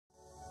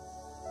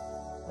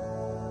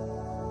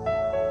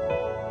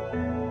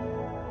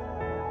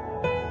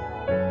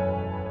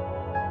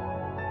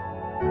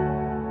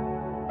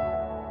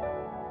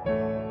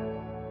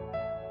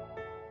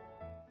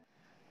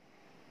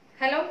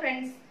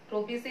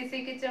BCC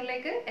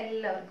കിച്ചണിലേക്ക്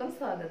എല്ലാവർക്കും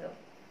സ്വാഗതം.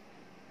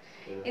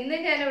 ഇന്ന്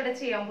ഞാൻ ഇവിടെ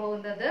ചെയ്യാൻ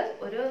പോകുന്നത്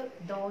ഒരു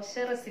ദോശ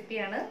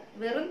റെസിപ്പിയാണ്.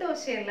 വെറും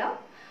ദോശയല്ല,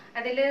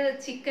 അതില്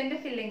ചിക്കന്റെ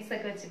ഫില്ലിങ്സ്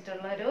ഒക്കെ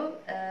വെച്ചിട്ടുള്ള ഒരു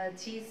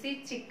ചീസി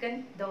ചിക്കൻ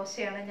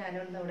ദോശയാണ് ഞാൻ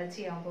ഇവിടെ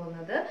ചെയ്യാൻ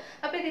പോകുന്നത്.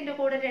 അപ്പൊ ഇതിന്റെ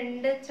കൂടെ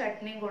 2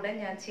 ചട്നിയും കൂടെ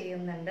ഞാൻ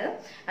ചെയ്യുന്നുണ്ട്.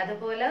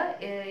 അതുപോലെ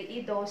ഈ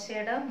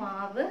ദോശയുടെ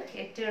മാവ്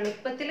ഏറ്റവും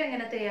എളുപ്പത്തിൽ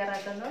എങ്ങനെ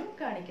തയ്യാറാക്കുന്നത്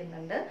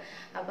കാണിക്കുന്നുണ്ട്.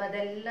 അപ്പൊ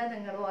അതെല്ലാം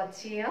നിങ്ങൾ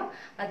വാച്ച് ചെയ്യുക.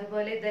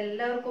 അതുപോലെ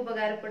ഇതെല്ലാവർക്കും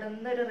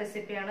ഉപകാരപ്പെടുന്ന ഒരു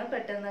റെസിപ്പിയാണ്.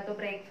 പെട്ടെന്നൊക്കെ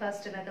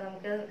ബ്രേക്ക്ഫാസ്റ്റിനൊക്കെ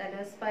നമുക്ക്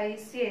നല്ല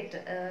സ്പൈസി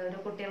ആയിട്ട് ഒരു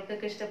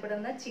കുട്ടികൾക്കൊക്കെ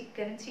ഇഷ്ടപ്പെടുന്ന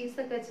ചിക്കനും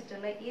ചീസൊക്കെ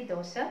വെച്ചിട്ടുള്ള ഈ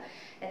ദോശ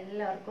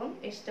എല്ലാവർക്കും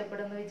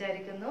ഇഷ്ടപ്പെടുന്നു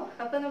വിചാരിക്കുന്നു.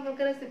 അപ്പൊ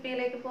നമുക്ക്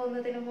റെസിപ്പിയിലേക്ക്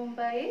പോകുന്നതിന്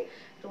മുമ്പായി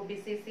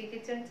BCC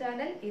കിച്ചൺ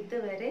ചാനൽ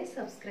ഇതുവരെ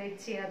സബ്സ്ക്രൈബ്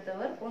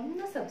ചെയ്യാത്തവർ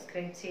ഒന്ന്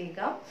സബ്സ്ക്രൈബ് ചെയ്യുക.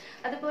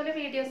 അതുപോലെ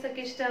വീഡിയോസ്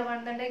ഒക്കെ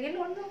ഇഷ്ടമാണെന്നുണ്ടെങ്കിൽ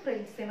ഒന്ന്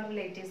ഫ്രണ്ട്സിനും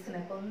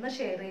റിലേറ്റീവ്സിനൊക്കെ ഒന്ന്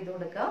ഷെയർ ചെയ്ത്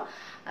കൊടുക്കുക.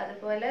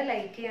 അതുപോലെ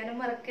ലൈക്ക് ചെയ്യാനും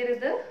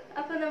മറക്കരുത്.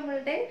 അപ്പൊ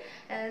നമ്മളുടെ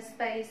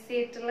സ്പൈസി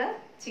ആയിട്ടുള്ള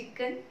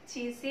ചിക്കൻ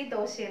ചീസി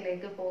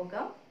ദോശയിലേക്ക്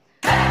പോകാം.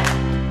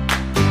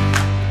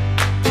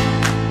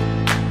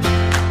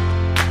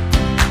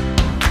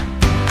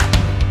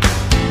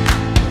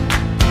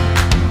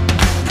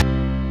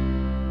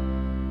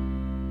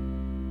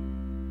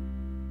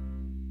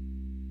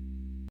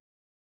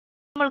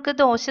 നമ്മൾക്ക്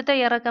ദോശ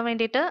തയ്യാറാക്കാൻ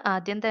വേണ്ടിയിട്ട്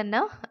ആദ്യം തന്നെ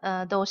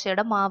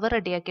ദോശയുടെ മാവ്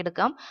റെഡിയാക്കി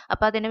എടുക്കാം.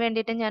 അപ്പൊ അതിന്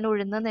വേണ്ടിയിട്ട് ഞാൻ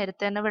ഉഴുന്ന്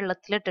നേരത്തെ തന്നെ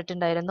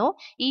വെള്ളത്തിലിട്ടിട്ടുണ്ടായിരുന്നു.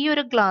 ഈ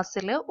ഒരു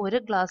ഗ്ലാസ്സിൽ 1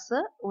 ഗ്ലാസ്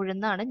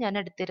ഉഴുന്നാണ് ഞാൻ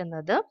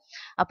എടുത്തിരുന്നത്.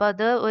 അപ്പൊ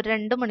അത് ഒരു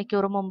 2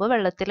 മണിക്കൂർ മുമ്പ്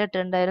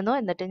വെള്ളത്തിലിട്ടിട്ടുണ്ടായിരുന്നു.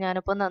 എന്നിട്ട്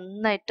ഞാനിപ്പോൾ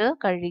നന്നായിട്ട്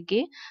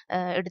കഴുകി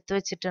എടുത്തു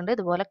വെച്ചിട്ടുണ്ട്.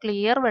 ഇതുപോലെ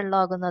ക്ലിയർ വെള്ളം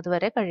ആകുന്നത്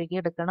വരെ കഴുകി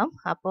എടുക്കണം.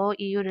 അപ്പോൾ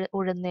ഈ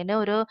ഉഴുന്നിന്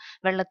ഒരു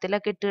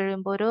വെള്ളത്തിലൊക്കെ ഇട്ട്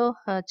കഴിയുമ്പോൾ ഒരു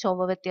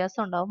ചൊവ്വ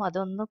വ്യത്യാസം ഉണ്ടാവും.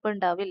 അതൊന്നും ഇപ്പൊ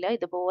ഉണ്ടാവില്ല.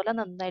 ഇതുപോലെ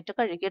നന്നായിട്ട്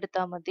കഴുകി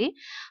എടുത്താൽ മതി.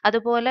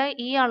 അതുപോലെ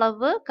ഈ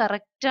അളവ്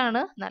കറക്റ്റ്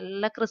ആണ്.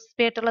 നല്ല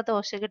ക്രിസ്പി ആയിട്ടുള്ള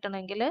ദോശ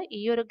കിട്ടണമെങ്കിൽ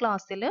ഈ ഒരു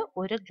ഗ്ലാസ്സിൽ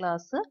 1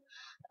 ഗ്ലാസ്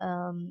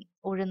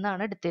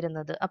ഉഴുന്നാണ്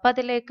എടുത്തിരുന്നത്. അപ്പൊ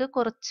അതിലേക്ക്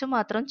കുറച്ച്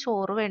മാത്രം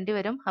ചോറ് വേണ്ടി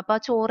വരും. അപ്പൊ ആ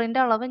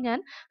ചോറിന്റെ അളവ്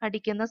ഞാൻ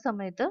അടിക്കുന്ന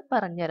സമയത്ത്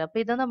പറഞ്ഞുതരാം.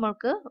 അപ്പൊ ഇത്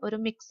നമ്മൾക്ക് ഒരു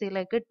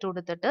മിക്സിയിലേക്ക് ഇട്ട്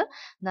കൊടുത്തിട്ട്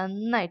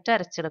നന്നായിട്ട്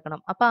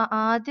അരച്ചെടുക്കണം. അപ്പൊ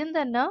ആദ്യം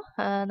തന്നെ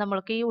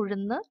നമ്മൾക്ക് ഈ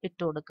ഉഴുന്ന്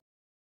ഇട്ട് കൊടുക്കാം.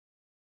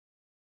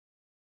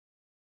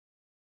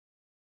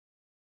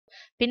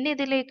 പിന്നെ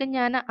ഇതിലേക്ക്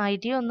ഞാൻ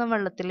അരിയൊന്നും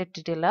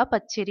വെള്ളത്തിലിട്ടിട്ടില്ല,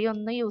 പച്ചരി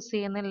ഒന്നും യൂസ്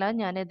ചെയ്യുന്നില്ല.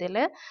 ഞാൻ ഇതിൽ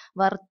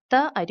വറുത്ത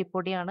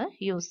അരിപ്പൊടിയാണ്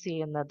യൂസ്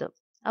ചെയ്യുന്നത്.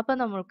 അപ്പൊ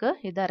നമ്മൾക്ക്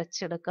ഇത്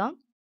അരച്ചെടുക്കാം.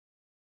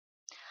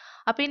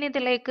 അപ്പൊ ഇനി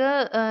ഇതിലേക്ക്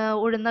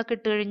ഉഴുന്നൊക്കെ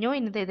ഇട്ട് കഴിഞ്ഞു.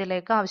 ഇനി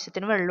ഇതിലേക്ക്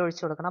ആവശ്യത്തിന് വെള്ളം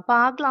ഒഴിച്ചു കൊടുക്കണം. അപ്പൊ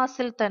ആ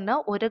ഗ്ലാസ്സിൽ തന്നെ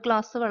 1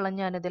 ഗ്ലാസ് വെള്ളം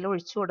ഞാൻ ഇതിൽ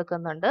ഒഴിച്ചു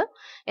കൊടുക്കുന്നുണ്ട്.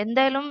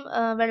 എന്തായാലും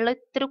വെള്ളം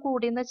ഇത്തിരി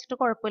കൂടിയെന്ന് വെച്ചിട്ട്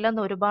കുഴപ്പമില്ല,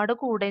 ഒരുപാട്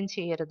കൂടുകയും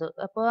ചെയ്യരുത്.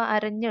 അപ്പോൾ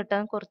അരഞ്ഞു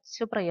കിട്ടാൻ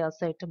കുറച്ച്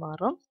പ്രയാസമായിട്ട്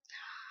മാറും.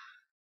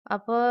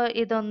 അപ്പോൾ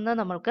ഇതൊന്ന്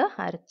നമ്മൾക്ക്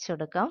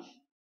അരച്ചെടുക്കാം.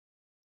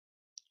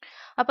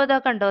 അപ്പോൾ ഇതാ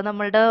കണ്ടോ,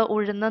 നമ്മളുടെ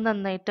ഉഴുന്ന്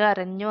നന്നായിട്ട്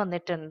അരഞ്ഞു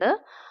വന്നിട്ടുണ്ട്.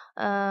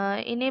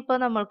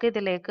 ഇനിയിപ്പോൾ നമ്മൾക്ക്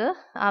ഇതിലേക്ക്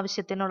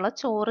ആവശ്യത്തിനുള്ള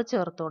ചോറ്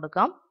ചേർത്ത്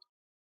കൊടുക്കാം.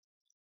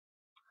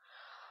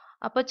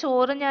 അപ്പോൾ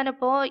ചോറ്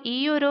ഞാനിപ്പോൾ ഈ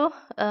ഒരു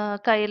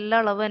കയ്യിലുള്ള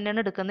അളവ്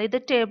തന്നെയാണ് എടുക്കുന്നത്. ഇത്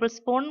ടേബിൾ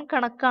സ്പൂൺ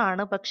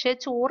കണക്കാണ്. പക്ഷേ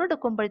ചോറ്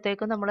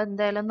എടുക്കുമ്പോഴത്തേക്കും നമ്മൾ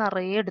എന്തായാലും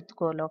നിറയെ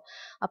എടുക്കുമല്ലോ.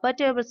 അപ്പോൾ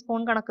ടേബിൾ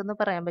സ്പൂൺ കണക്കെന്ന്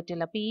പറയാൻ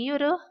പറ്റില്ല. അപ്പോൾ ഈ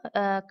ഒരു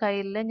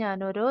കയ്യിൽ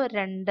ഞാനൊരു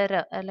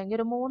 2.5 അല്ലെങ്കിൽ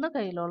ഒരു 3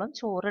 കയ്യിലോളം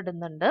ചോറ്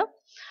ഇടുന്നുണ്ട്.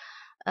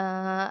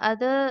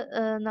 അത്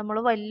നമ്മൾ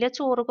വലിയ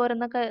ചോറ്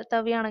കോരുന്ന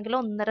തവിയാണെങ്കിൽ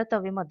 1.5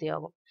 തവി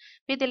മതിയാവും.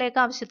 ഇതിലേക്ക്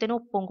ആവശ്യത്തിന്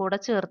ഉപ്പും കൂടെ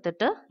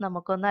ചേർത്തിട്ട്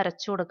നമുക്കൊന്ന്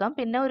അരച്ചു കൊടുക്കാം.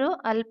 പിന്നെ ഒരു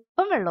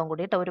അല്പം വെള്ളം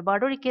കൂടി കേട്ടോ,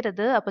 ഒരുപാട്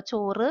ഒഴിക്കരുത്. അപ്പൊ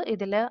ചോറ്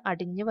ഇതിൽ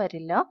അടിഞ്ഞു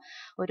വരില്ല.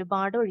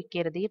 ഒരുപാട്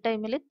ഒഴിക്കരുത്. ഈ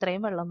ടൈമിൽ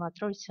ഇത്രയും വെള്ളം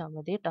മാത്രം ഒഴിച്ചാൽ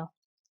മതി കേട്ടോ.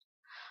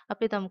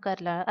 അപ്പൊ ഇത് നമുക്ക്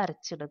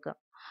അരച്ചെടുക്കാം.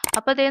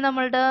 അപ്പൊ ഇതേ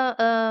നമ്മളുടെ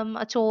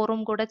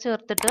ചോറും കൂടെ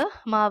ചേർത്തിട്ട്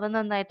മാവ്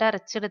നന്നായിട്ട്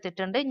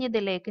അരച്ചെടുത്തിട്ടുണ്ട്. ഇനി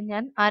ഇതിലേക്ക്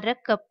ഞാൻ 1/2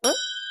 കപ്പ്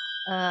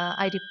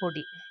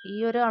അരിപ്പൊടി, ഈ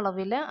ഒരു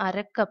അളവിൽ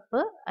 1/2 കപ്പ്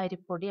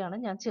അരിപ്പൊടിയാണ്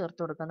ഞാൻ ചേർത്ത്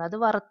കൊടുക്കുന്നത്.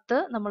 അത്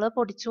നമ്മൾ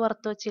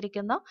വറുത്ത്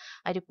വെച്ചിരിക്കുന്ന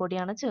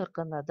അരിപ്പൊടിയാണ്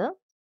ചേർക്കുന്നത്.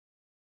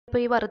 ഇപ്പോൾ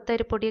ഈ വറുത്ത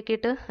അരിപ്പൊടിയൊക്കെ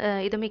ഇട്ട്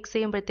ഇത് മിക്സ്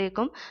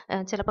ചെയ്യുമ്പോഴത്തേക്കും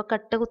ചിലപ്പോൾ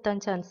കട്ട് കുത്താൻ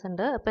ചാൻസ്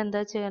ഉണ്ട്. അപ്പോൾ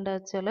എന്താ ചെയ്യേണ്ടത്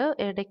വെച്ചാൽ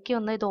ഇടയ്ക്ക്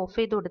ഒന്ന് ഇത് ഓഫ്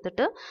ചെയ്ത്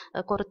കൊടുത്തിട്ട്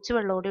കുറച്ച്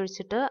വെള്ളം കൂടി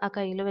ഒഴിച്ചിട്ട് ആ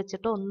കയ്യിൽ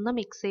വെച്ചിട്ട് ഒന്ന്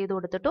മിക്സ് ചെയ്ത്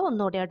കൊടുത്തിട്ട്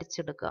ഒന്നുകൂടി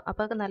അടിച്ചെടുക്കുക.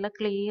 അപ്പോൾ നല്ല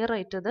ക്ലിയർ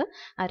ആയിട്ട് ഇത്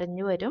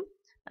അരഞ്ഞു വരും.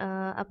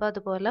 അപ്പോൾ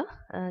അതുപോലെ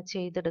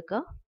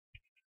ചെയ്തെടുക്കുക.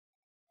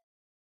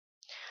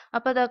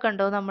 അപ്പോൾ ഇതാ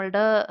കണ്ടോ,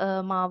 നമ്മളുടെ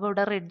മാവ്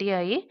ഇവിടെ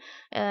റെഡിയായി.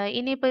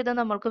 ഇനിയിപ്പോൾ ഇത്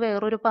നമ്മൾക്ക്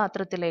വേറൊരു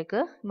പാത്രത്തിലേക്ക്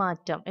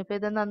മാറ്റാം. ഇപ്പോൾ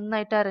ഇത്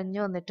നന്നായിട്ട്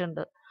അരഞ്ഞു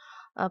വന്നിട്ടുണ്ട്.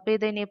 അപ്പോൾ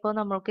ഇത് ഇനിയിപ്പോൾ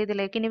നമ്മൾക്ക്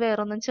ഇതിലേക്ക് ഇനി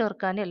വേറൊന്നും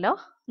ചേർക്കാനില്ല.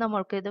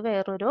 നമ്മൾക്ക് ഇത്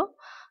വേറൊരു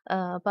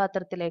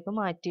പാത്രത്തിലേക്ക്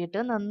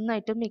മാറ്റിയിട്ട്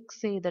നന്നായിട്ട്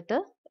മിക്സ് ചെയ്തിട്ട്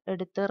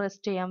എടുത്ത്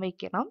റെസ്റ്റ് ചെയ്യാൻ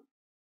വെക്കണം.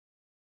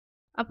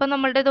 അപ്പൊ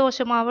നമ്മളുടെ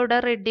ദോശമാവ് ഇവിടെ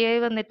റെഡിയായി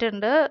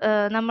വന്നിട്ടുണ്ട്.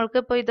 നമ്മൾക്ക്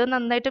ഇപ്പോൾ ഇത്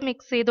നന്നായിട്ട്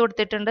മിക്സ് ചെയ്ത്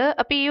കൊടുത്തിട്ടുണ്ട്.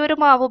 അപ്പൊ ഈ ഒരു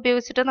മാവ്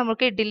ഉപയോഗിച്ചിട്ട്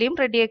നമുക്ക് ഇഡ്ഡലിയും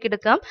റെഡിയാക്കി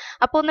എടുക്കാം.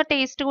 അപ്പോൾ ഒന്ന്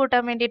ടേസ്റ്റ്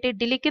കൂട്ടാൻ വേണ്ടിയിട്ട്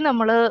ഇഡ്ഡലിക്ക്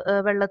നമ്മൾ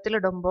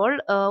വെള്ളത്തിലിടുമ്പോൾ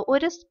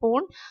 1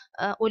 സ്പൂൺ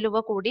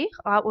ഉലുവ കൂടി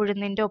ആ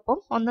ഉഴുന്നിൻ്റെ ഒപ്പം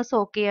ഒന്ന്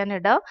സോക്ക്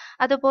ചെയ്യാനിടുക.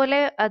 അതുപോലെ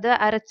അത്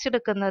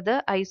അരച്ചെടുക്കുന്നത്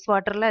ഐസ്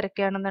വാട്ടറിൽ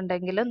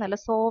അരക്കുകയാണെന്നുണ്ടെങ്കിൽ നല്ല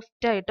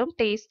സോഫ്റ്റ് ആയിട്ടും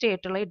ടേസ്റ്റി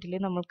ആയിട്ടുള്ള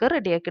ഇഡ്ഡലി നമുക്ക്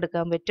റെഡിയാക്കി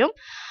എടുക്കാൻ പറ്റും.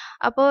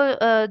 അപ്പോൾ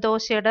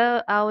ദോശയുടെ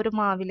ആ ഒരു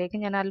മാവിലേക്ക്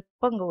ഞാൻ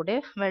അല്പം കൂടി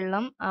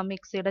വെള്ളം ആ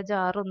മിക്സിയുടെ ജാർ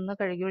ചാറൊന്ന്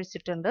കഴുകി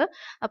ഒഴിച്ചിട്ടുണ്ട്.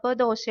 അപ്പോൾ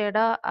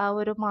ദോശയുടെ ആ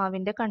ഒരു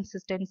മാവിൻ്റെ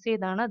കൺസിസ്റ്റൻസി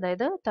ഇതാണ്.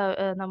 അതായത്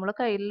നമ്മൾ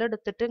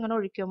കയ്യിലെടുത്തിട്ട് ഇങ്ങനെ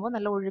ഒഴിക്കുമ്പോൾ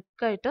നല്ല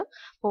ഒഴുക്കായിട്ട്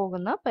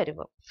പോകുന്ന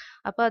പരുവം.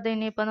 അപ്പോൾ അത്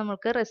ഇനിയിപ്പോൾ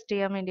നമുക്ക് റെസ്റ്റ്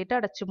ചെയ്യാൻ വേണ്ടിയിട്ട്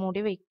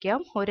അടച്ചുമൂടി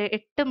വയ്ക്കാം. ഒരു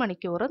 8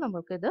 മണിക്കൂർ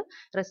നമുക്കിത്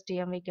റെസ്റ്റ്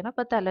ചെയ്യാൻ വെക്കണം.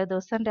 അപ്പോൾ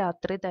തലേദിവസം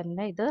രാത്രി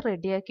തന്നെ ഇത്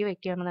റെഡിയാക്കി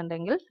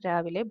വെക്കുകയാണെന്നുണ്ടെങ്കിൽ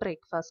രാവിലെ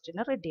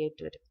ബ്രേക്ക്ഫാസ്റ്റിന് റെഡി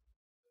ആയിട്ട് വരും.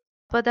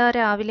 അപ്പോൾ ഇതാ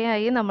രാവിലെ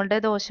ആയി. നമ്മളുടെ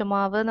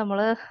ദോശമാവ് നമ്മൾ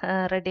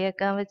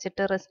റെഡിയാക്കാൻ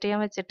വെച്ചിട്ട് റെസ്റ്റ് ചെയ്യാൻ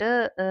വെച്ചിട്ട്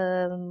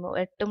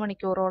 8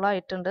 മണിക്കൂറോളം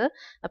ആയിട്ടുണ്ട്.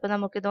 അപ്പോൾ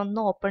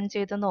നമുക്കിതൊന്ന് ഓപ്പൺ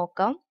ചെയ്ത്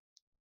നോക്കാം.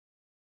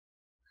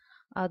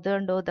 അത്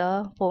കണ്ടോ, ഇതാ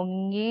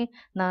പൊങ്ങി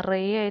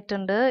നിറയെ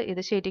ആയിട്ടുണ്ട്.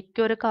 ഇത്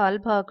ശരിക്കും ഒരു 1/4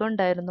 ഭാഗം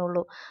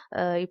ഉണ്ടായിരുന്നുള്ളൂ.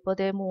 ഇപ്പോൾ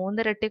ദേ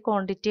 3 ഇരട്ടി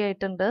ക്വാണ്ടിറ്റി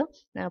ആയിട്ടുണ്ട്.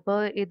 അപ്പോൾ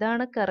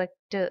ഇതാണ് കറക്റ്റ്.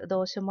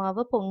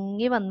 ദോശമാവ്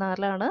പൊങ്ങി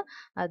വന്നാലാണ്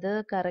അത്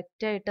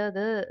കറക്റ്റായിട്ട്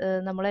അത്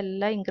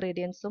നമ്മളെല്ലാ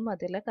ഇൻഗ്രീഡിയൻസും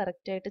അതിൽ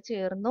കറക്റ്റായിട്ട്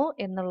ചേർന്നു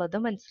എന്നുള്ളത്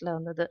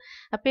മനസ്സിലാവുന്നത്.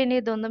 അപ്പോൾ ഇനി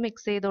ഇതൊന്ന്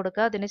മിക്സ് ചെയ്ത്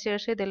കൊടുക്കുക.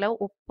 അതിനുശേഷം ഇതിൽ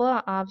ഉപ്പ്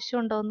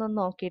ആവശ്യമുണ്ടോ എന്ന്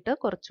നോക്കിയിട്ട്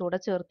കുറച്ചുകൂടെ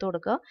ചേർത്ത്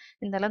കൊടുക്കുക.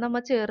 ഇന്നലെ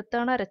നമ്മൾ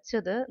ചേർത്താണ്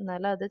അരച്ചത്,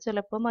 എന്നാൽ അത്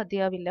ചിലപ്പോൾ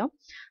മതിയാവില്ല.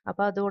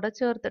 അപ്പോൾ അതുകൂടെ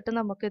ചേർത്തിട്ട്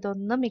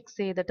നമുക്കിതൊന്ന്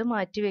മിക്സ് ചെയ്തിട്ട്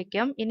മാറ്റി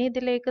വെക്കാം. ഇനി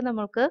ഇതിലേക്ക്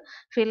നമുക്ക്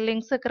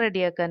ഫില്ലിങ്സ് ഒക്കെ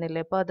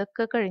റെഡിയാക്കാനില്ലേ, അപ്പോൾ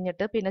അതൊക്കെ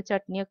കഴിഞ്ഞിട്ട് പിന്നെ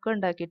ചട്നിയൊക്കെ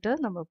ഉണ്ടാക്കിയിട്ട്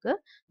നമുക്ക്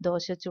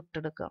ദോശ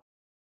ചുട്ടെടുക്കാം.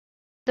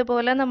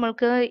 ഇതുപോലെ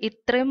നമ്മൾക്ക്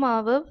ഇത്രയും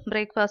മാവ്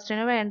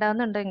ബ്രേക്ക്ഫാസ്റ്റിന്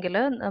വേണ്ടാന്നുണ്ടെങ്കിൽ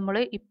നമ്മൾ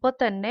ഇപ്പോൾ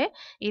തന്നെ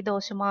ഈ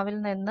ദോശമാവിൽ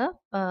നിന്ന്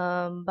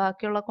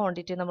ബാക്കിയുള്ള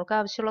ക്വാണ്ടിറ്റി നമുക്ക്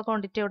ആവശ്യമുള്ള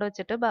ക്വാണ്ടിറ്റിയോടെ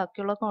വെച്ചിട്ട്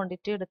ബാക്കിയുള്ള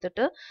ക്വാണ്ടിറ്റി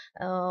എടുത്തിട്ട്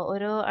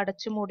ഒരു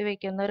അടച്ചു മൂടി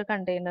വെക്കുന്ന ഒരു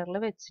കണ്ടെയ്നറിൽ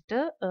വെച്ചിട്ട്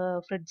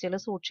ഫ്രിഡ്ജിൽ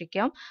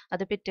സൂക്ഷിക്കാം.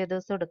 അത് പിറ്റേ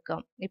ദിവസം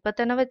എടുക്കാം. ഇപ്പം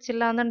തന്നെ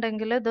വെച്ചില്ല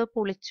എന്നുണ്ടെങ്കിൽ ഇത്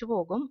പുളിച്ചു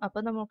പോകും.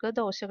 അപ്പോൾ നമുക്ക്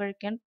ദോശ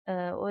കഴിക്കാൻ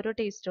ഒരു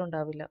ടേസ്റ്റും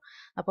ഉണ്ടാവില്ല.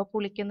 അപ്പോൾ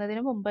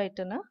പുളിക്കുന്നതിന്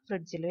മുമ്പായിട്ട് തന്നെ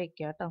ഫ്രിഡ്ജിൽ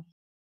വെക്കാം കേട്ടോ.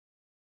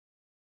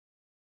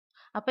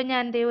 അപ്പം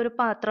ഞാൻ ദേ ഒരു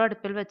പാത്രം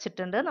അടുപ്പിൽ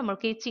വെച്ചിട്ടുണ്ട്.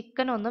 നമ്മൾക്ക് ഈ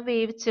ചിക്കൻ ഒന്ന്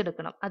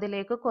വേവിച്ചെടുക്കണം.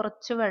 അതിലേക്ക്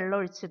കുറച്ച് വെള്ളം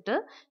ഒഴിച്ചിട്ട്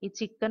ഈ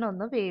ചിക്കൻ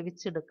ഒന്ന്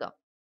വേവിച്ചെടുക്കാം.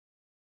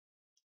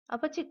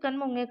 അപ്പോൾ ചിക്കൻ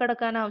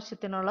മുങ്ങിക്കിടക്കാൻ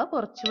ആവശ്യത്തിനുള്ള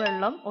കുറച്ച്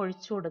വെള്ളം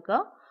ഒഴിച്ചു കൊടുക്കുക.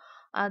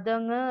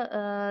 അതങ്ങ്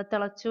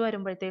തിളച്ചു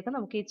വരുമ്പോഴത്തേക്ക്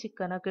നമുക്ക് ഈ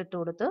ചിക്കനൊക്കെ ഇട്ട്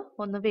കൊടുത്ത്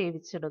ഒന്ന്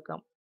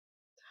വേവിച്ചെടുക്കാം.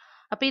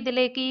 അപ്പോൾ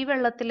ഇതിലേക്ക് ഈ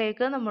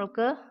വെള്ളത്തിലേക്ക്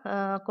നമ്മൾക്ക്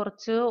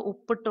കുറച്ച്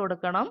ഉപ്പിട്ട്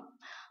കൊടുക്കണം.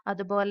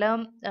 അതുപോലെ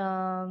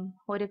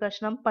ഒരു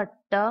കഷ്ണം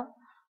പട്ട,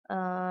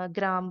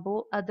 ഗ്രാമ്പൂ,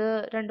 അത്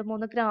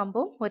 2-3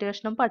 ഗ്രാമ്പും ഒരു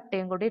കഷ്ണം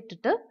പട്ടയും കൂടി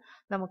ഇട്ടിട്ട്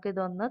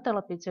നമുക്കിതൊന്ന്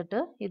തിളപ്പിച്ചിട്ട്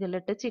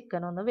ഇതിലിട്ട്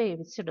ചിക്കൻ ഒന്ന്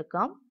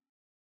വേവിച്ചെടുക്കാം.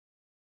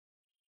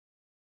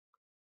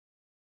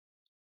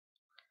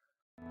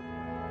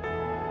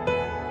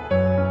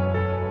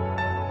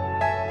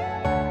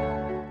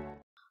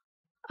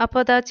 അപ്പോൾ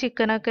അതാ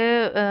ചിക്കനൊക്കെ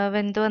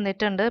വെന്ത്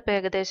വന്നിട്ടുണ്ട്. ഇപ്പോൾ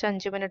ഏകദേശം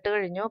 5 മിനിറ്റ്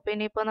കഴിഞ്ഞു. അപ്പോൾ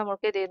ഇനിയിപ്പോൾ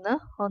നമുക്ക് ഇതിൽ നിന്ന്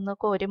ഒന്ന്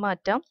കോരി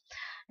മാറ്റാം.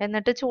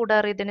 എന്നിട്ട്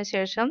ചൂടാറിയതിന്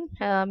ശേഷം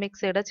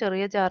മിക്സിയുടെ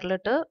ചെറിയ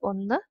ജാറിലിട്ട്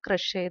ഒന്ന്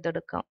ക്രഷ്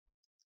ചെയ്തെടുക്കാം.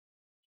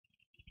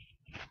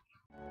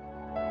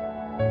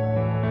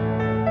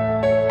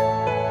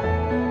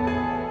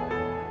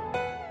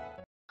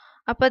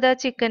 അപ്പോൾ ഇതാ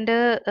ചിക്കൻ്റെ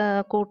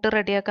കൂട്ട്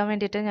റെഡിയാക്കാൻ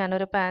വേണ്ടിയിട്ട്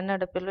ഞാനൊരു പാൻ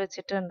അടുപ്പിൽ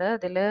വെച്ചിട്ടുണ്ട്.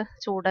 അതിൽ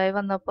ചൂടായി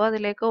വന്നപ്പോൾ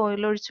അതിലേക്ക്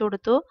ഓയിൽ ഒഴിച്ചു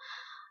കൊടുത്തു.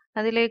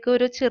 അതിലേക്ക്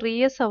ഒരു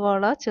ചെറിയ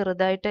സവാള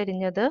ചെറുതായിട്ട്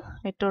അരിഞ്ഞത്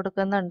ഇട്ട്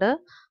കൊടുക്കുന്നുണ്ട്.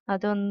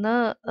 അതൊന്ന്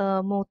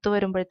മൂത്ത്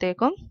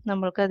വരുമ്പോഴത്തേക്കും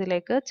നമ്മൾക്ക്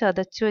അതിലേക്ക്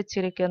ചതച്ചു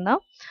വെച്ചിരിക്കുന്ന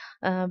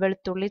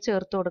വെളുത്തുള്ളി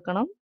ചേർത്ത്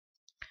കൊടുക്കണം.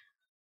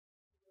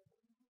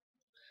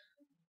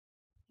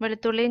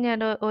 വെളുത്തുള്ളി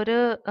ഞാൻ ഒരു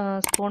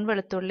സ്പൂൺ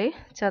വെളുത്തുള്ളി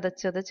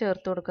ചതച്ചത്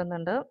ചേർത്ത്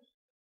കൊടുക്കുന്നുണ്ട്.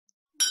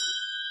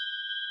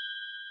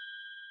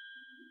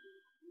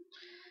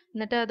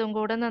 എന്നിട്ട് അതും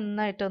കൂടെ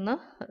നന്നായിട്ടൊന്ന്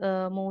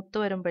മൂത്ത്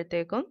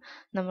വരുമ്പോഴത്തേക്കും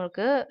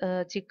നമ്മൾക്ക്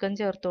ചിക്കൻ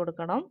ചേർത്ത്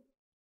കൊടുക്കണം.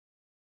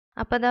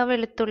 അപ്പോൾ അതാ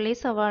വെളുത്തുള്ളി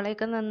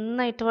സവാളയൊക്കെ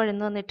നന്നായിട്ട്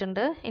വഴന്നു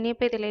വന്നിട്ടുണ്ട്.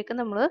 ഇനിയിപ്പോൾ ഇതിലേക്ക്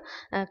നമ്മൾ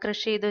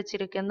ക്രഷ് ചെയ്ത്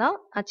വെച്ചിരിക്കുന്ന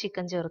ആ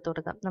ചിക്കൻ ചേർത്ത്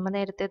കൊടുക്കാം. നമ്മൾ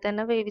നേരത്തെ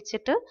തന്നെ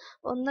വേവിച്ചിട്ട്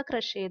ഒന്ന്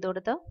ക്രഷ് ചെയ്ത്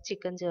കൊടുത്ത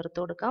ചിക്കൻ ചേർത്ത്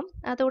കൊടുക്കാം.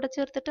 അതുകൂടെ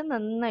ചേർത്തിട്ട്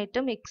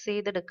നന്നായിട്ട് മിക്സ്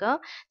ചെയ്തെടുക്കുക.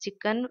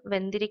 ചിക്കൻ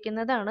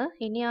വെന്തിരിക്കുന്നതാണ്.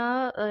 ഇനി ആ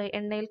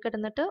എണ്ണയിൽ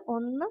കിടന്നിട്ട്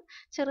ഒന്ന്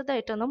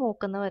ചെറുതായിട്ടൊന്ന്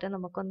മൂക്കുന്ന വരെ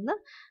നമുക്കൊന്ന്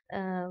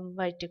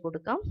വഴറ്റി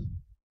കൊടുക്കാം.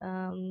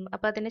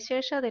 അപ്പോൾ അതിന്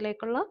ശേഷം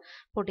അതിലേക്കുള്ള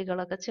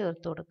പൊടികളൊക്കെ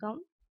ചേർത്ത് കൊടുക്കാം.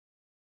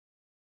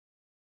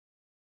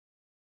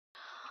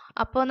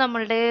 അപ്പോൾ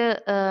നമ്മളുടെ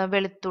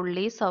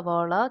വെളുത്തുള്ളി,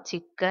 സവാള,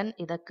 ചിക്കൻ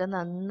ഇതൊക്കെ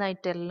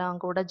നന്നായിട്ട് എല്ലാം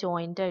കൂടെ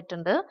ജോയിൻ്റ്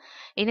ആയിട്ടുണ്ട്.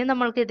 ഇനി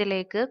നമ്മൾക്ക്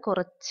ഇതിലേക്ക്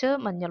കുറച്ച്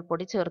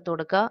മഞ്ഞൾപ്പൊടി ചേർത്ത്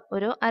കൊടുക്കുക.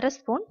 ഒരു 1/2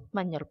 സ്പൂൺ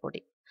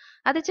മഞ്ഞൾപ്പൊടി.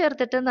 അത്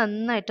ചേർത്തിട്ട്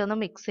നന്നായിട്ടൊന്ന്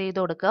മിക്സ്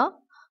ചെയ്ത് കൊടുക്കുക.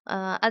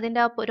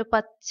 അതിൻ്റെ ആ ഒരു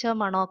പച്ച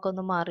മണമൊക്കെ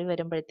ഒന്ന് മാറി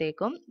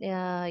വരുമ്പോഴത്തേക്കും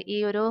ഈ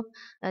ഒരു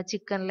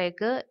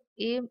ചിക്കനിലേക്ക്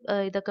ഈ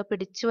ഇതൊക്കെ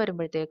പിടിച്ചു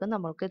വരുമ്പോഴത്തേക്കും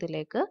നമ്മൾക്ക്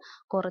ഇതിലേക്ക്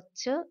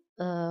കുറച്ച്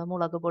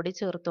മുളക് പൊടി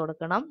ചേർത്ത്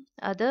കൊടുക്കണം.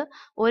 അത്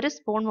 1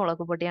 സ്പൂൺ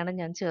മുളക് പൊടിയാണ്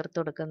ഞാൻ ചേർത്ത്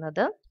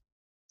കൊടുക്കുന്നത്.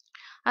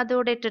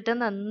 അതുകൂടെ ഇട്ടിട്ട്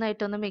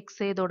നന്നായിട്ടൊന്ന്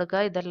മിക്സ് ചെയ്ത്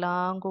കൊടുക്കുക.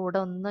 ഇതെല്ലാം കൂടെ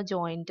ഒന്ന്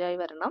ജോയിൻ്റ് ആയി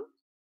വരണം.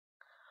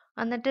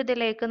 എന്നിട്ട്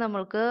ഇതിലേക്ക്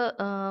നമ്മൾക്ക്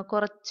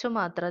കുറച്ച്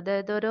മാത്രം,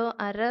 അതായത് ഒരു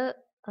 1/2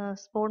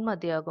 സ്പൂൺ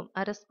മതിയാകും.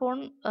 1/2 സ്പൂൺ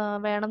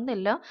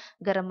വേണമെന്നില്ല,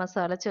 ഗരം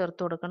മസാല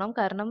ചേർത്ത് കൊടുക്കണം.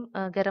 കാരണം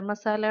ഗരം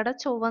മസാലയുടെ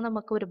ചുവ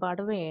നമുക്ക്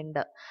ഒരുപാട് വേണ്ട.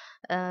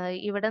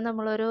 ഇവിടെ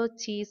നമ്മളൊരു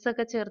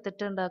ചീസൊക്കെ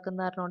ചേർത്തിട്ട് ഉണ്ടാക്കുന്ന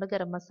കാരണമുണ്ട്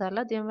ഗരം മസാല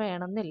അധികം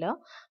വേണമെന്നില്ല,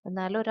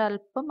 എന്നാലും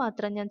ഒരല്പം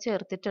മാത്രം ഞാൻ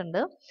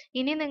ചേർത്തിട്ടുണ്ട്.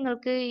 ഇനി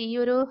നിങ്ങൾക്ക് ഈ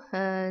ഒരു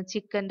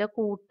ചിക്കൻ്റെ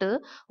കൂട്ട്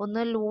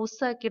ഒന്ന്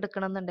ലൂസാക്കി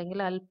എടുക്കണം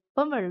എന്നുണ്ടെങ്കിൽ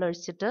അല്പം വെള്ളം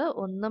ഒഴിച്ചിട്ട്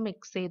ഒന്ന്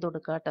മിക്സ് ചെയ്ത്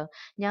കൊടുക്കുക കേട്ടോ.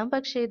 ഞാൻ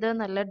പക്ഷേ ഇത്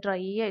നല്ല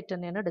ഡ്രൈ ആയിട്ട്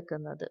തന്നെയാണ്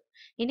എടുക്കുന്നത്.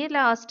 ഇനി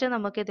ലാസ്റ്റ്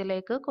നമുക്ക്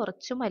ഇതിലേക്ക്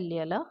കുറച്ച്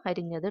മല്ലിയില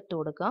അരിഞ്ഞത് ഇട്ട്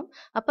കൊടുക്കാം.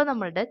 അപ്പോൾ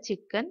നമ്മളുടെ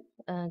ചിക്കൻ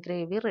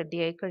ഗ്രേവി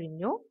റെഡിയായി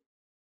കഴിഞ്ഞു.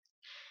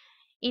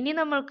 ഇനി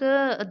നമ്മൾക്ക്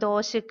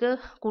ദോശക്ക്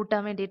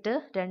കൂട്ടാൻ വേണ്ടിയിട്ട്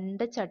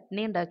രണ്ട്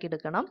ചട്നി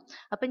ഉണ്ടാക്കിയെടുക്കണം.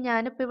 അപ്പം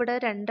ഞാനിപ്പോൾ ഇവിടെ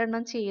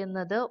രണ്ടെണ്ണം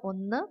ചെയ്യുന്നത്,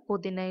 ഒന്ന്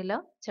പുതിനയില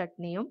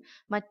ചട്നിയും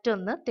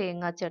മറ്റൊന്ന്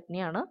തേങ്ങാ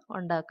ചട്നിയാണ്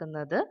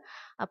ഉണ്ടാക്കുന്നത്.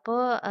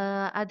 അപ്പോൾ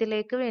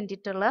അതിലേക്ക്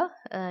വേണ്ടിയിട്ടുള്ള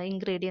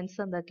ഇൻഗ്രീഡിയൻസ്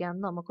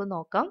എന്തൊക്കെയാണെന്ന് നമുക്ക്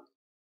നോക്കാം.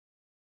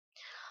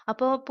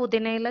 അപ്പോൾ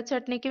പുതിനയില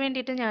ചട്നിക്ക്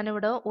വേണ്ടിയിട്ട്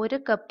ഞാനിവിടെ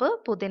 1 കപ്പ്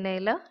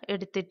പുതിനയില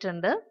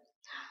എടുത്തിട്ടുണ്ട്.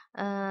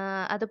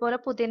 അതുപോലെ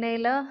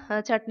പുതിനയില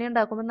ചട്നി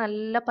ഉണ്ടാക്കുമ്പോൾ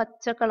നല്ല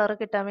പച്ച കളർ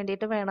കിട്ടാൻ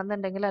വേണ്ടിയിട്ട്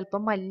വേണമെന്നുണ്ടെങ്കിൽ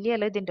അല്പം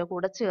മല്ലിയില ഇതിൻ്റെ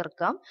കൂടെ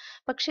ചേർക്കാം.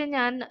 പക്ഷെ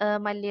ഞാൻ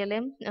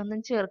മല്ലിയിലയും ഒന്നും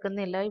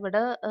ചേർക്കുന്നില്ല.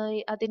 ഇവിടെ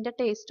അതിൻ്റെ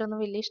ടേസ്റ്റ് ഒന്നും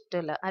വലിയ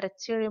ഇഷ്ടമില്ല.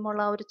 അരച്ച്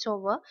കഴിയുമ്പോൾ ആ ഒരു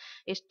ചൊവ്വ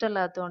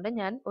ഇഷ്ടമല്ലാത്തതുകൊണ്ട്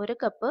ഞാൻ 1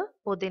 കപ്പ്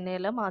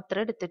പുതിനയില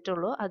മാത്രമേ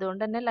എടുത്തിട്ടുള്ളൂ.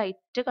 അതുകൊണ്ട് തന്നെ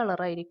ലൈറ്റ്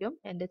കളറായിരിക്കും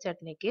എൻ്റെ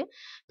ചട്നിക്ക്.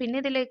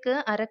 പിന്നെ ഇതിലേക്ക്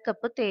 1/2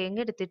 കപ്പ്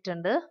തേങ്ങ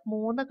എടുത്തിട്ടുണ്ട്,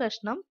 3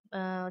 കഷ്ണം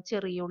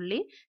ചെറിയുള്ളി,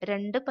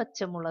 2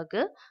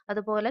 പച്ചമുളക്,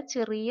 അതുപോലെ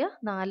ചെറിയ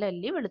 4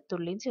 അല്ലി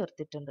വെളുത്തുള്ളിയും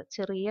ചേർത്തിട്ടുണ്ട്.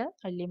 ചെറിയ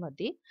അല്ലി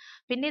മതി.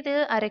 പിന്നെ ഇത്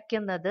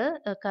അരയ്ക്കുന്നത്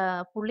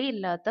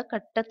പുളിയില്ലാത്ത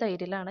കട്ട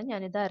തൈരിലാണ്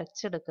ഞാനിത്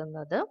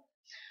അരച്ചെടുക്കുന്നത്.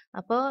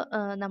 അപ്പോൾ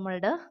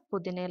നമ്മളുടെ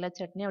പുതിനയില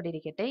ചട്നി അവിടെ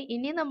ഇരിക്കട്ടെ.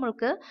 ഇനി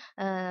നമ്മൾക്ക്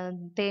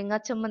തേങ്ങാ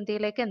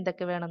ചമ്മന്തിയിലേക്ക്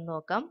എന്തൊക്കെ വേണം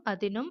നോക്കാം.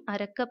 അതിനും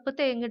 1/2 കപ്പ്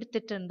തേങ്ങ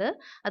എടുത്തിട്ടുണ്ട്,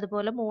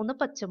 അതുപോലെ 3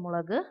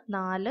 പച്ചമുളക്,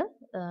 4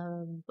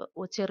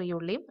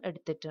 ചെറിയുള്ളിയും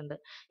എടുത്തിട്ടുണ്ട്.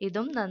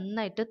 ഇതും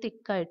നന്നായിട്ട്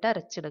തിക്കായിട്ട്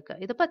അരച്ചെടുക്കുക.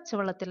 ഇത്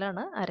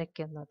പച്ചവെള്ളത്തിലാണ്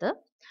അരയ്ക്കുന്നത്.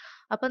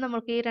 അപ്പോൾ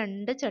നമുക്ക് ഈ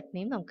 2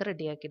 ചട്നിയും നമുക്ക്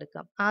റെഡിയാക്കി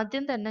എടുക്കാം.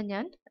 ആദ്യം തന്നെ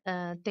ഞാൻ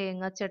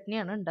തേങ്ങാ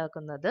ചട്നിയാണ്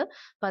ഉണ്ടാക്കുന്നത്.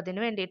 അപ്പം അതിന്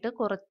വേണ്ടിയിട്ട്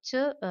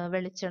കുറച്ച്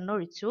വെളിച്ചെണ്ണ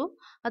ഒഴിച്ചു.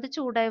 അത്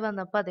ചൂടായി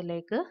വന്നപ്പോൾ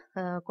അതിലേക്ക്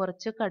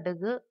കുറച്ച്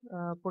കടുക്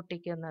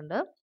പൊട്ടിക്കുന്നുണ്ട്.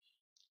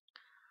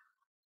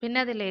 പിന്നെ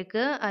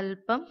അതിലേക്ക്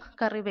അല്പം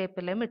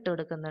കറിവേപ്പിലയും ഇട്ട്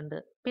കൊടുക്കുന്നുണ്ട്.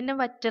 പിന്നെ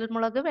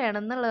വറ്റൽമുളക്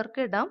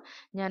വേണമെന്നുള്ളവർക്ക് ഇടാം.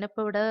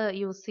 ഞാനിപ്പോൾ ഇവിടെ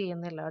യൂസ്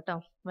ചെയ്യുന്നില്ല കേട്ടോ,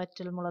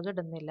 വറ്റൽമുളക്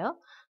ഇടുന്നില്ല.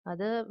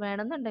 അത്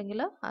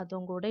വേണമെന്നുണ്ടെങ്കിൽ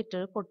അതും കൂടെ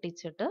ഇട്ട്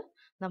പൊട്ടിച്ചിട്ട്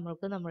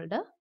നമ്മൾക്ക്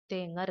നമ്മളുടെ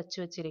തേങ്ങ അരച്ചു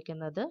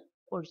വെച്ചിരിക്കുന്നത്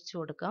ഒഴിച്ചു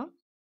കൊടുക്കാം.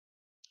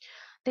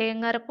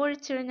 തേങ്ങ അരപ്പ്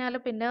ഒഴിച്ചു കഴിഞ്ഞാൽ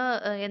പിന്നെ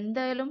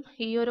എന്തായാലും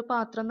ഈ ഒരു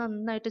പാത്രം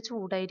നന്നായിട്ട്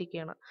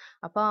ചൂടായിരിക്കുകയാണ്.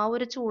 അപ്പോൾ ആ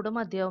ഒരു ചൂട്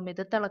മതിയാവും,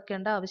 ഇത്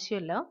തിളക്കേണ്ട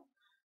ആവശ്യമില്ല.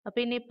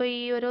 അപ്പോൾ ഇനിയിപ്പോൾ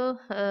ഈ ഒരു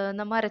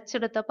നമ്മൾ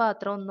അരച്ചെടുത്ത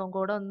പാത്രം ഒന്നും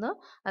കൂടെ ഒന്ന്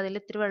അതിൽ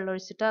ഇത്തിരി വെള്ളം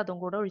ഒഴിച്ചിട്ട് അതും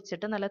കൂടെ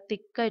ഒഴിച്ചിട്ട് നല്ല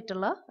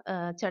തിക്കായിട്ടുള്ള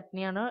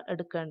ചട്നിയാണ്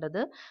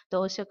എടുക്കേണ്ടത്.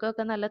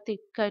 ദോശക്കൊക്കെ നല്ല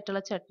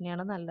തിക്കായിട്ടുള്ള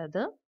ചട്നിയാണ്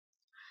നല്ലത്.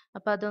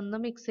 അപ്പോൾ അതൊന്ന്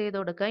മിക്സ് ചെയ്ത്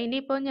കൊടുക്കുക.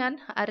 ഇനിയിപ്പോൾ ഞാൻ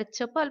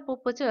അരച്ചപ്പോൾ അല്പം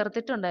ഉപ്പ്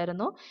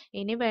ചേർത്തിട്ടുണ്ടായിരുന്നു.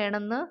 ഇനി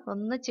വേണമെന്ന്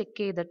ഒന്ന് ചെക്ക്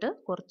ചെയ്തിട്ട്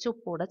കുറച്ച്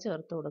ഉപ്പ് കൂടെ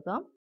ചേർത്ത് കൊടുക്കാം.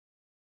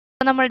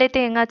 അപ്പോൾ നമ്മളുടെ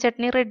തേങ്ങാ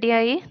ചട്നി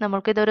റെഡിയായി.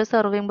 നമുക്കിതൊരു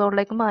സെർവിങ്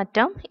ബൗളിലേക്ക്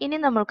മാറ്റാം. ഇനി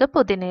നമുക്ക്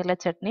പുതിനയില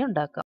ചട്നി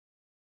ഉണ്ടാക്കാം.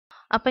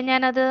 അപ്പം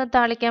ഞാനത്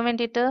താളിക്കാൻ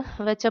വേണ്ടിയിട്ട്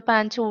വെച്ച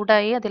പാൻ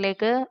ചൂടായി.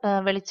 അതിലേക്ക്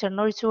വെളിച്ചെണ്ണ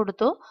ഒഴിച്ചു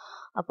കൊടുത്തു.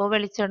 അപ്പോൾ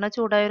വെളിച്ചെണ്ണ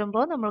ചൂടായി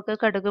വരുമ്പോൾ നമുക്ക്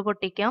കടുക്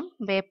പൊട്ടിക്കാം,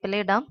 വേപ്പില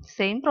ഇടാം.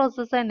 സെയിം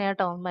പ്രോസസ്സ് തന്നെയാണ്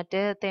കേട്ടോ,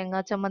 മറ്റേ തേങ്ങാ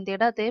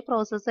ചമ്മന്തിയുടെ അതേ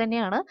പ്രോസസ്സ്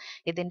തന്നെയാണ്.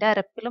 ഇതിൻ്റെ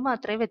അരപ്പിൽ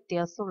മാത്രമേ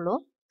വ്യത്യാസമുള്ളൂ.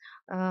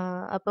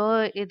 അപ്പോൾ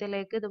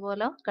ഇതിലേക്ക്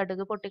ഇതുപോലെ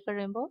കടുക്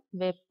പൊട്ടിക്കഴിയുമ്പോൾ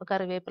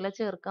കറിവേപ്പില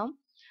ചേർക്കാം.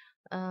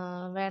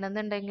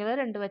 വേണമെന്നുണ്ടെങ്കിൽ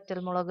 2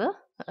 വറ്റൽമുളക്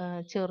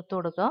ചേർത്ത്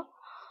കൊടുക്കുക.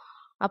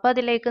 അപ്പോൾ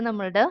അതിലേക്ക്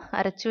നമ്മളുടെ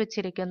അരച്ചു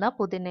വെച്ചിരിക്കുന്ന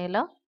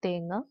പുതിനയില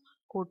തേങ്ങ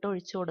കൂട്ട്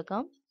ഒഴിച്ചു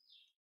കൊടുക്കാം.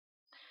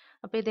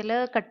 അപ്പോൾ ഇതിൽ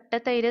കട്ട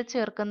തൈര്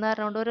ചേർക്കുന്ന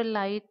കാരണം ഒരു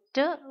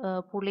ലൈറ്റ്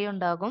പുളി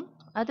ഉണ്ടാകും.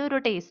 അതൊരു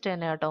ടേസ്റ്റ്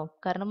തന്നെ കേട്ടോ,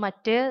 കാരണം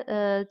മറ്റേ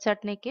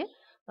ചട്നിക്ക്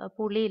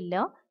പുളിയില്ല,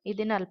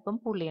 ഇതിനല്പം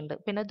പുളിയുണ്ട്.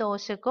 പിന്നെ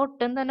ദോശക്ക്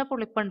ഒട്ടും തന്നെ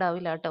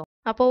പുളിപ്പുണ്ടാവില്ല കേട്ടോ.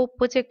 അപ്പോൾ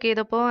ഉപ്പ് ചെക്ക്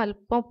ചെയ്തപ്പോൾ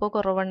അല്പം ഉപ്പ്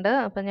കുറവുണ്ട്.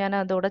 അപ്പം ഞാൻ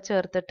അതോടെ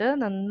ചേർത്തിട്ട്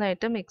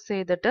നന്നായിട്ട് മിക്സ്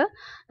ചെയ്തിട്ട്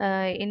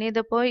ഇനി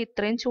ഇതിപ്പോൾ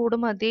ഇത്രയും ചൂട്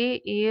മതി.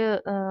 ഈ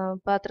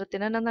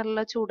പാത്രത്തിന് തന്നെ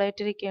നല്ല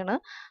ചൂടായിട്ടിരിക്കുകയാണ്.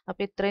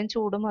 അപ്പോൾ ഇത്രയും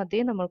ചൂട് മതി.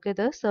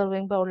 നമ്മൾക്കിത്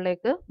സെർവിങ്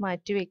ബൗളിലേക്ക്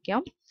മാറ്റി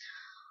വയ്ക്കാം.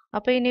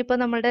 അപ്പോൾ ഇനിയിപ്പോൾ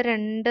നമ്മളുടെ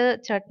 2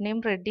 ചട്നിയും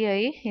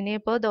റെഡിയായി.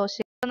 ഇനിയിപ്പോൾ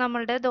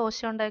നമ്മളുടെ ദോശ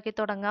ഉണ്ടാക്കി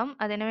തുടങ്ങാം.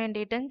 അതിന്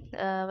വേണ്ടിയിട്ട്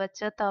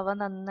വെച്ച തവ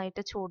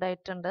നന്നായിട്ട്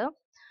ചൂടായിട്ടുണ്ട്.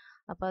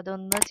 അപ്പോൾ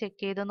അതൊന്ന്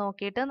ചെക്ക് ചെയ്ത്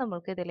നോക്കിയിട്ട്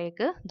നമുക്ക്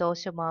ഇതിലേക്ക്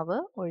ദോശമാവ്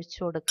ഒഴിച്ചു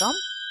കൊടുക്കാം.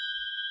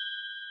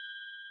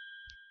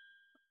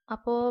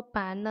 അപ്പോൾ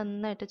പാൻ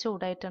നന്നായിട്ട്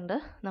ചൂടായിട്ടുണ്ട്.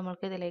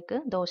 നമ്മൾക്ക് ഇതിലേക്ക്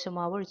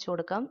ദോശമാവ് ഒഴിച്ചു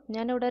കൊടുക്കാം.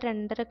 ഞാനിവിടെ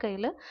 2.5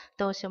 കയ്യിൽ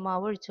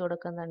ദോശമാവ് ഒഴിച്ചു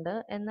കൊടുക്കുന്നുണ്ട്.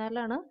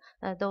 എന്നാലാണ്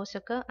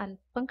ദോശക്ക്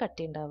അല്പം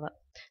കട്ടി ഉണ്ടാവുക.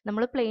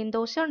 നമ്മൾ പ്ലെയിൻ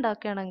ദോശ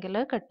ഉണ്ടാക്കുകയാണെങ്കിൽ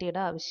കട്ടിയുടെ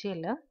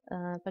ആവശ്യമില്ല.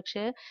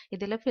 പക്ഷേ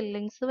ഇതിൽ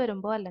ഫില്ലിങ്സ്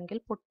വരുമ്പോൾ അല്ലെങ്കിൽ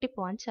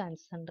പൊട്ടിപ്പോവാൻ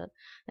ചാൻസ് ഉണ്ട്.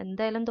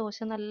 എന്തായാലും ദോശ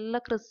നല്ല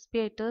ക്രിസ്പി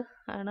ആയിട്ട്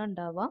ആണ്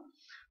ഉണ്ടാവുക.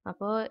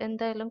 അപ്പോൾ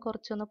എന്തായാലും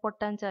കുറച്ചൊന്ന്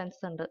പൊട്ടാൻ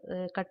ചാൻസ് ഉണ്ട്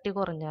കട്ടി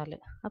കുറഞ്ഞാൽ.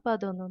 അപ്പോൾ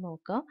അതൊന്ന്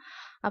നോക്കാം.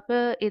 അപ്പോൾ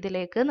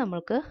ഇതിലേക്ക്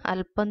നമ്മൾക്ക്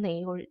അല്പം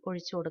നെയ്യ്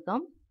ഒഴിച്ചു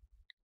കൊടുക്കാം.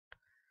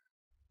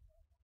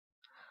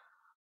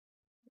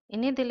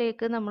 ഇനി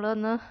ഇതിലേക്ക്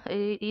നമ്മളൊന്ന്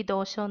ഈ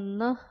ദോശ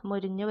ഒന്ന്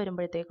മൊരിഞ്ഞ്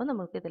വരുമ്പോഴത്തേക്കും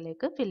നമുക്ക്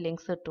ഇതിലേക്ക്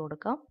ഫില്ലിങ്സ് ഇട്ട്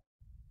കൊടുക്കാം.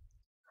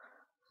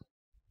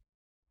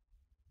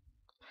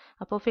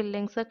 അപ്പോൾ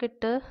ഫില്ലിങ്സ് ഒക്കെ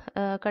ഇട്ട്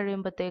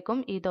കഴിയുമ്പോഴത്തേക്കും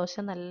ഈ ദോശ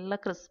നല്ല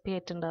ക്രിസ്പി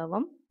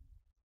ആയിട്ടുണ്ടാവും.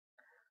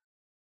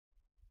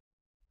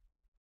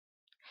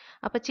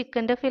 അപ്പോൾ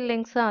ചിക്കൻ്റെ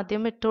ഫില്ലിങ്സ്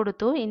ആദ്യം ഇട്ട്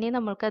കൊടുത്തു. ഇനി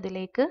നമ്മൾക്ക്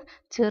അതിലേക്ക്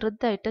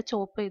ചെറുതായിട്ട്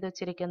ചോപ്പ് ചെയ്ത്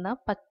വെച്ചിരിക്കുന്ന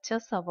പച്ച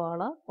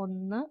സവാള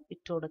ഒന്ന്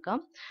ഇട്ട് കൊടുക്കാം.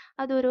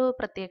 അതൊരു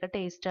പ്രത്യേക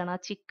ടേസ്റ്റാണ്. ആ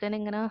ചിക്കൻ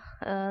ഇങ്ങനെ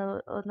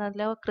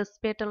നല്ല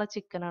ക്രിസ്പി ആയിട്ടുള്ള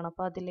ചിക്കനാണ്.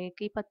 അപ്പോൾ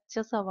അതിലേക്ക് ഈ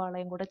പച്ച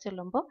സവാളയും കൂടെ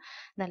ചെല്ലുമ്പോൾ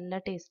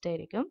നല്ല ടേസ്റ്റ്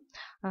ആയിരിക്കും.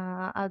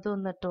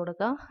 അതൊന്ന് ഇട്ട്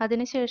കൊടുക്കാം.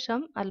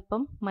 അതിനുശേഷം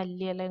അല്പം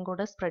മല്ലിയിലയും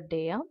കൂടെ സ്പ്രെഡ്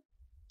ചെയ്യാം.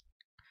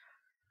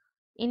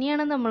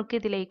 ഇനിയാണ് നമ്മൾക്ക്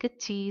ഇതിലേക്ക്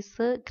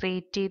ചീസ്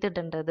ഗ്രേറ്റ്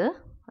ചെയ്തിടേണ്ടത്.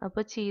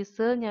 അപ്പോൾ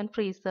ചീസ് ഞാൻ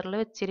ഫ്രീസറിൽ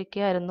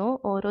വെച്ചിരിക്കുകയായിരുന്നു.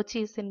 ഓരോ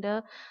ചീസിൻ്റെ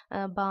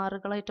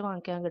ബാറുകളായിട്ട്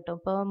വാങ്ങിക്കാൻ കിട്ടും.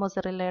 ഇപ്പോൾ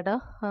മൊസറല്ലയുടെ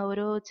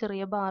ഒരു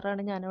ചെറിയ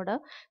ബാറാണ് ഞാനിവിടെ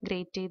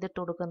ഗ്രേറ്റ് ചെയ്തിട്ട്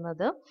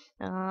കൊടുക്കുന്നത്.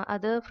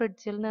 അത്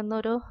ഫ്രിഡ്ജിൽ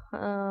നിന്നൊരു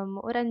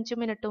 5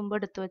 മിനിറ്റ് മുമ്പ്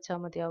എടുത്ത്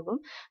വെച്ചാൽ മതിയാകും.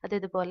 അത്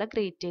ഇതുപോലെ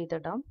ഗ്രേറ്റ്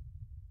ചെയ്തിടാം.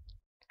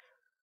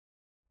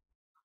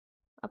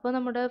 അപ്പോൾ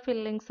നമ്മുടെ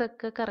ഫില്ലിങ്സ്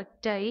ഒക്കെ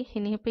കറക്റ്റായി.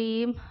 ഇനിയിപ്പോൾ ഈ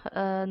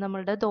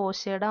നമ്മളുടെ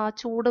ദോശയുടെ ആ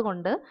ചൂട്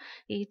കൊണ്ട്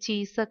ഈ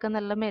ചീസൊക്കെ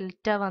നല്ല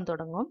മെൽറ്റ് ആവാൻ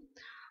തുടങ്ങും.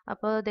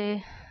 അപ്പോൾ അതേ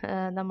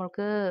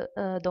നമ്മൾക്ക്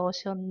ദോശ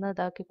ഒന്ന്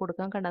ഇതാക്കി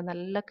കൊടുക്കാൻ കണ്ട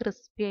നല്ല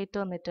ക്രിസ്പി ആയിട്ട്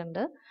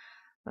വന്നിട്ടുണ്ട്.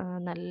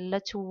 നല്ല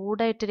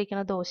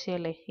ചൂടായിട്ടിരിക്കുന്ന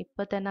ദോശയല്ലേ,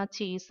 ഇപ്പം തന്നെ ആ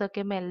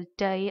ചീസൊക്കെ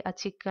മെൽറ്റായി ആ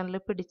ചിക്കനിൽ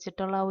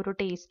പിടിച്ചിട്ടുള്ള ആ ഒരു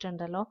ടേസ്റ്റ്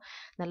ഉണ്ടല്ലോ,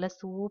 നല്ല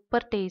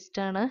സൂപ്പർ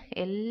ടേസ്റ്റാണ്.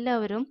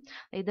 എല്ലാവരും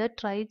ഇത്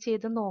ട്രൈ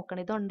ചെയ്ത്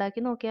നോക്കണം. ഇത്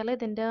ഉണ്ടാക്കി നോക്കിയാലേ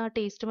ഇതിൻ്റെ ആ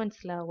ടേസ്റ്റ്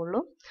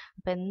മനസ്സിലാവുള്ളൂ.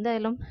 അപ്പോൾ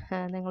എന്തായാലും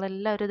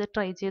നിങ്ങളെല്ലാവരും ഇത്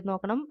ട്രൈ ചെയ്ത്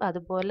നോക്കണം.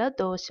 അതുപോലെ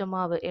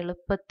ദോശമാവ്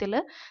എളുപ്പത്തിൽ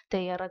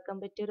തയ്യാറാക്കാൻ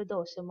പറ്റിയ ഒരു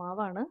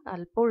ദോശമാവാണ്.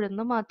 അല്പം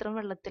ഉഴുന്ന് മാത്രം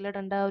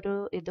വെള്ളത്തിലിടേണ്ട ഒരു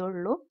ഇതേ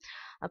ഉള്ളൂ.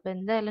 അപ്പോൾ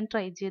എന്തായാലും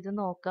ട്രൈ ചെയ്ത്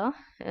നോക്കുക.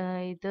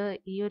 ഇത്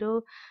ഈ ഒരു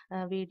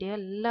വീഡിയോ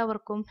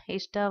എല്ലാവർക്കും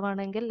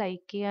ഇഷ്ടമാവുകയാണെങ്കിൽ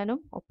ലൈക്ക് ചെയ്യാനും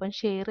ഒപ്പം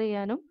ഷെയർ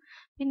ചെയ്യാനും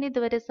പിന്നെ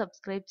ഇതുവരെ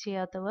സബ്സ്ക്രൈബ്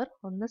ചെയ്യാത്തവർ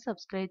ഒന്ന്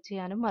സബ്സ്ക്രൈബ്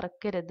ചെയ്യാനും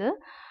മറക്കരുത്.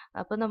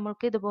 അപ്പോൾ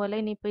നമ്മൾക്ക് ഇതുപോലെ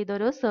ഇനിയിപ്പോൾ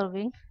ഇതൊരു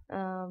സെർവിങ്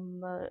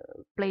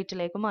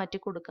പ്ലേറ്റിലേക്ക് മാറ്റി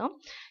കൊടുക്കാം.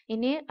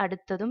 ഇനി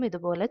അടുത്തതും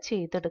ഇതുപോലെ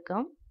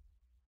ചെയ്തെടുക്കാം.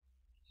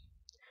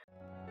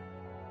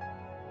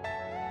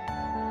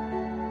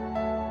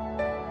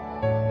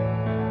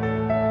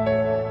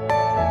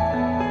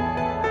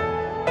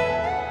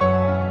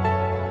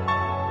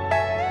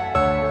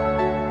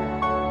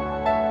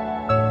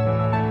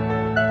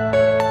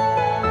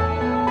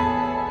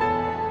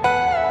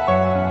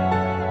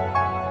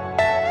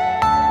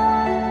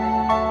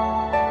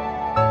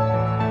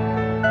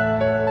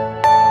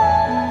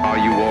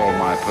 Are you all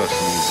my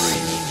personal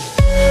dreams?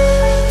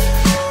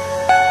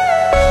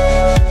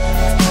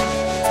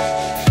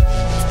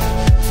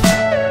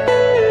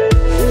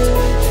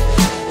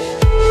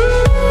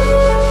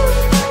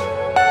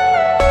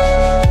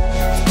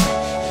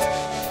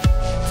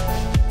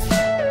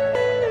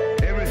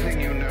 Everything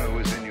you know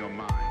is in your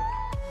mind.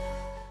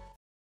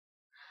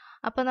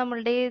 അപ്പോൾ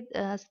നമ്മളുടെ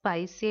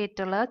സ്പൈസി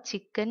ആയിട്ടുള്ള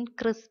ചിക്കൻ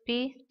ക്രിസ്പി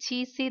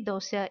ചീസി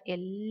ദോശ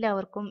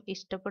എല്ലാവർക്കും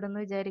ഇഷ്ടപ്പെടുന്നു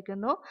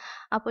വിചാരിക്കുന്നു.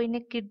 അപ്പോൾ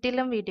ഇനി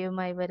കിഡിലും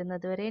വീഡിയോയുമായി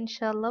വരുന്നത് വരെ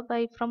ഇൻഷാല്ലാ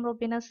bye from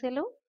Rubina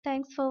Selu.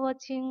 Thanks for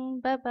watching.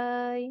 Bye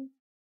bye.